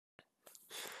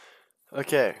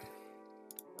Okay.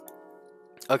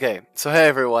 Okay, so hey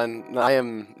everyone, I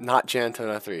am not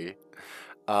Jantona3.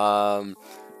 Um,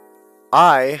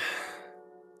 I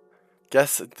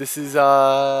guess this is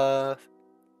kind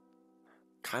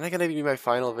of gonna be my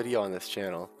final video on this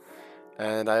channel,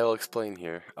 and I will explain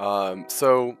here.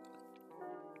 So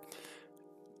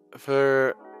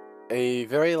for a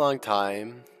very long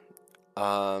time,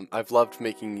 I've loved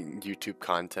making YouTube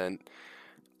content.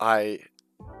 I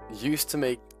used to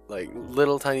make like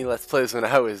little tiny let's plays when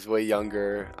I was way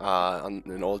younger on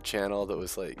an old channel that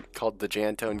was like called the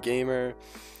Jantone Gamer,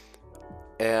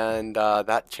 and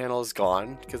that channel is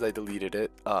gone because I deleted it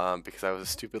because I was a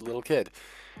stupid little kid.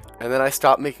 And then I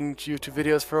stopped making YouTube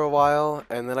videos for a while,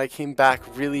 and then I came back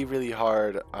really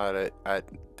hard at it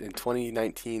in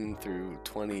 2019 through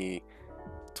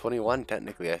 2021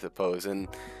 technically, I suppose. And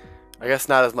I guess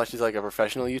not as much as like a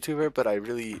professional YouTuber, but I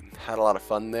really had a lot of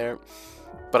fun there.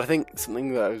 But I think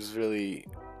something that was really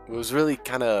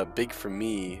kind of big for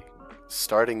me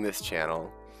starting this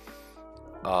channel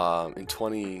in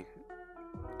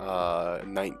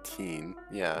 2019,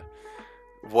 yeah,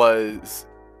 was,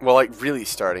 well, like really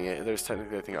starting it. There's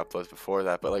technically I think uploads before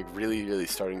that, but like really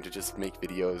starting to just make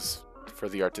videos for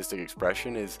the artistic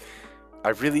expression is I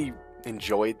really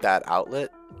enjoyed that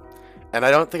outlet. And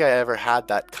I don't think I ever had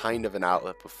that kind of an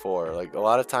outlet before. Like a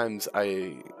lot of times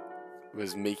I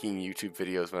was making YouTube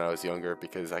videos when I was younger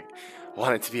because I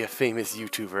wanted to be a famous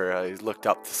YouTuber. I looked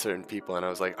up to certain people and I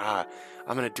was like, I'm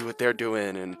gonna do what they're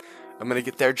doing and I'm gonna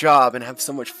get their job and have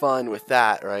so much fun with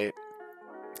that, right?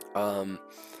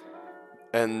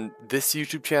 And this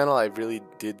YouTube channel, I really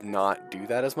did not do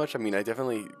that as much. I mean, I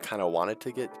definitely kind of wanted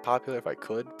to get popular if I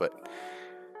could, but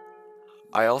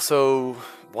I also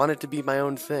wanted to be my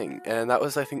own thing. And that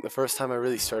was, I think, the first time I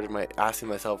really started asking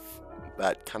myself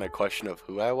that kind of question of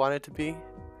who I wanted to be.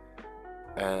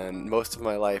 And most of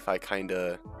my life I kind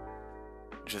of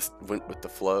just went with the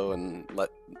flow and let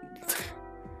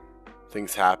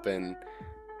things happen,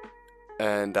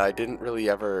 and I didn't really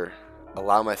ever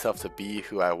allow myself to be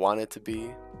who I wanted to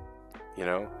be, you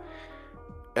know?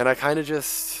 And I kind of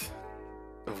just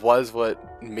was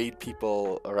what made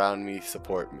people around me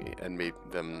support me and made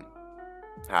them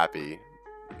happy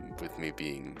with me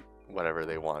being whatever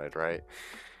they wanted, right?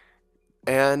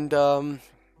 And I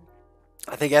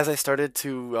think as I started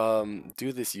to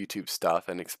do this YouTube stuff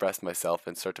and express myself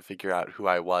and start to figure out who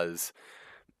I was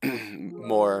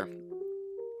more,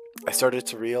 I started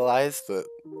to realize that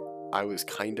I was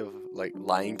kind of like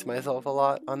lying to myself a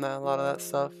lot on a lot of that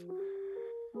stuff.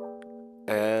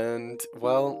 And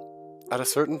well, at a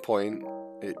certain point,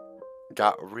 it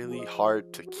got really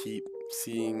hard to keep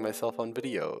seeing myself on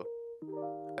video,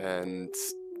 and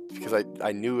because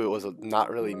I knew it was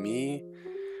not really me.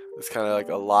 It's kind of like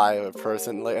a lie of a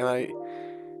person, like, and I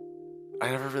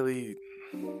never really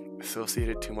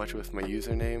associated too much with my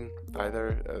username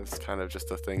either, as kind of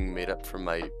just a thing made up from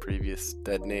my previous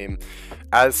dead name.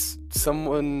 As some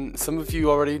of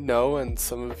you already know, and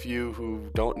some of you who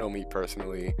don't know me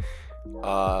personally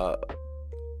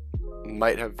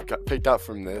might have got picked up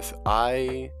from this,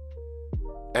 I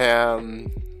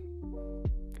am,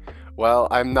 well,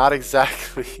 I'm not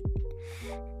exactly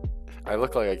I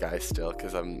look like a guy still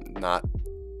because I'm not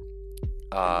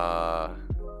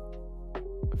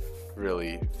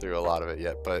really through a lot of it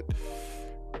yet, but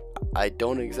I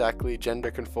don't exactly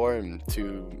gender conform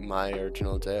to my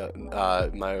original gender,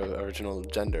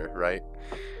 right?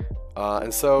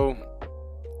 And so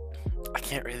I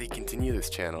can't really continue this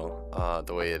channel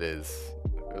the way it is,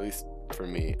 at least for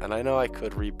me. And I know I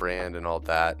could rebrand and all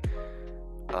that,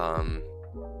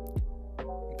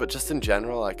 but just in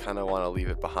general, I kind of want to leave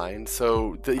it behind.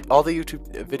 So all the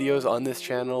YouTube videos on this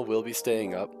channel will be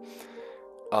staying up.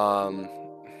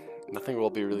 Nothing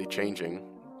will be really changing,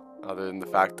 other than the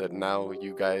fact that now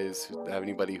you guys,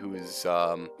 anybody who is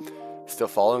still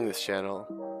following this channel,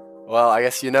 well, I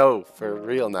guess you know for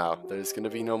real now, there's going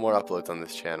to be no more uploads on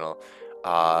this channel.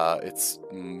 It's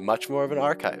much more of an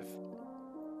archive.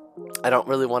 I don't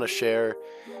really want to share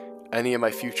any of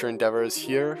my future endeavors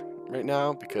here right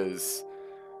now because,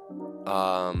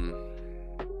 for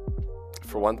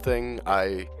one thing,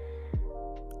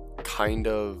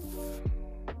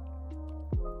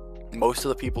 most of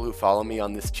the people who follow me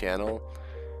on this channel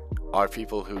are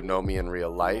people who know me in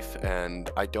real life, and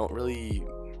I don't really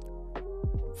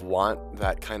want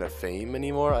that kind of fame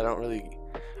anymore. I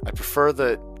prefer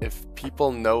that if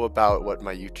people know about what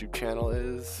my YouTube channel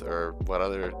is or what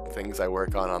other things I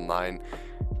work on online,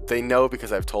 they know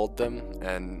because I've told them.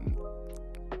 And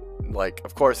like,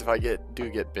 of course, if I do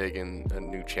get big in a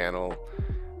new channel,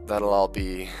 that'll all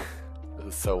be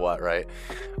so what, right?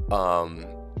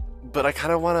 but I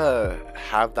kind of want to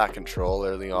have that control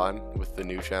early on with the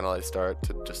new channel I start,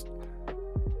 to just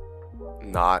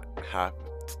not have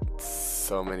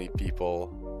so many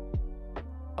people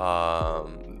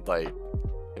like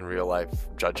in real life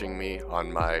judging me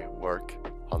on my work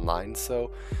online.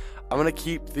 So I'm gonna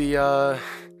keep the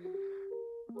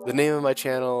name of my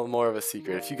channel more of a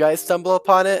secret. If you guys stumble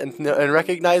upon it and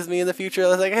recognize me in the future,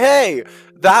 it's like, hey,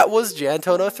 that was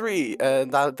Jantono3,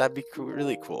 and that'd be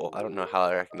really cool. I don't know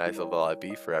how recognizable I'll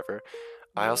be forever.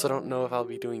 I also don't know if I'll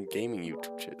be doing gaming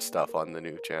YouTube stuff on the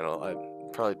new channel.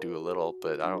 I'd probably do a little,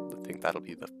 but I don't think that'll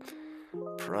be the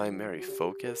primary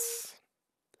focus.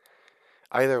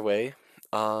 Either way,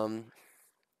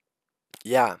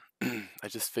 yeah, I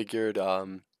just figured,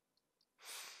 God,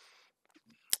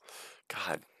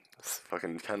 it's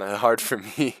fucking kind of hard for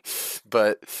me,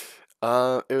 but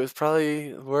it was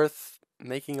probably worth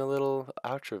making a little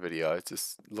outro video. I was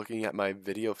just looking at my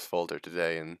videos folder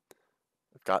today, and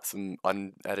I've got some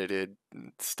unedited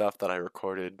stuff that I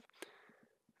recorded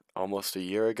almost a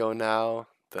year ago now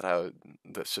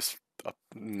that's just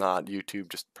not YouTube,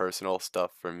 just personal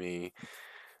stuff for me.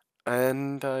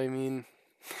 And I mean,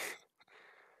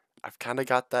 I've kind of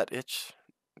got that itch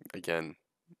again,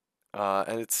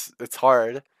 and it's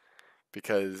hard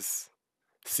because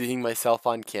seeing myself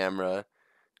on camera,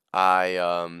 I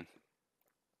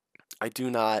I do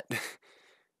not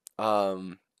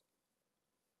um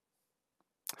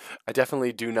I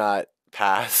definitely do not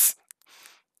pass,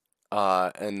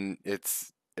 and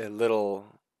it's a little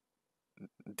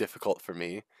difficult for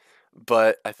me.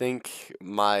 But I think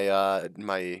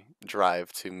my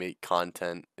drive to make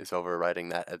content is overriding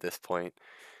that at this point.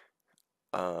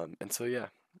 And so yeah.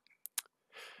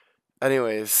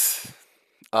 Anyways,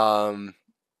 um,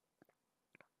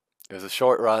 it was a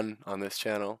short run on this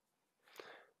channel.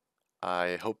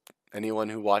 I hope anyone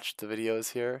who watched the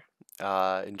videos here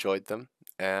enjoyed them.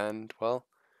 And well,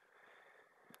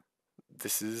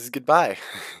 this is goodbye.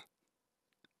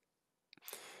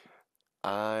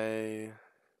 I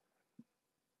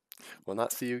will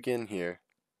not see you again here.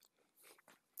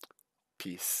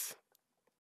 Peace.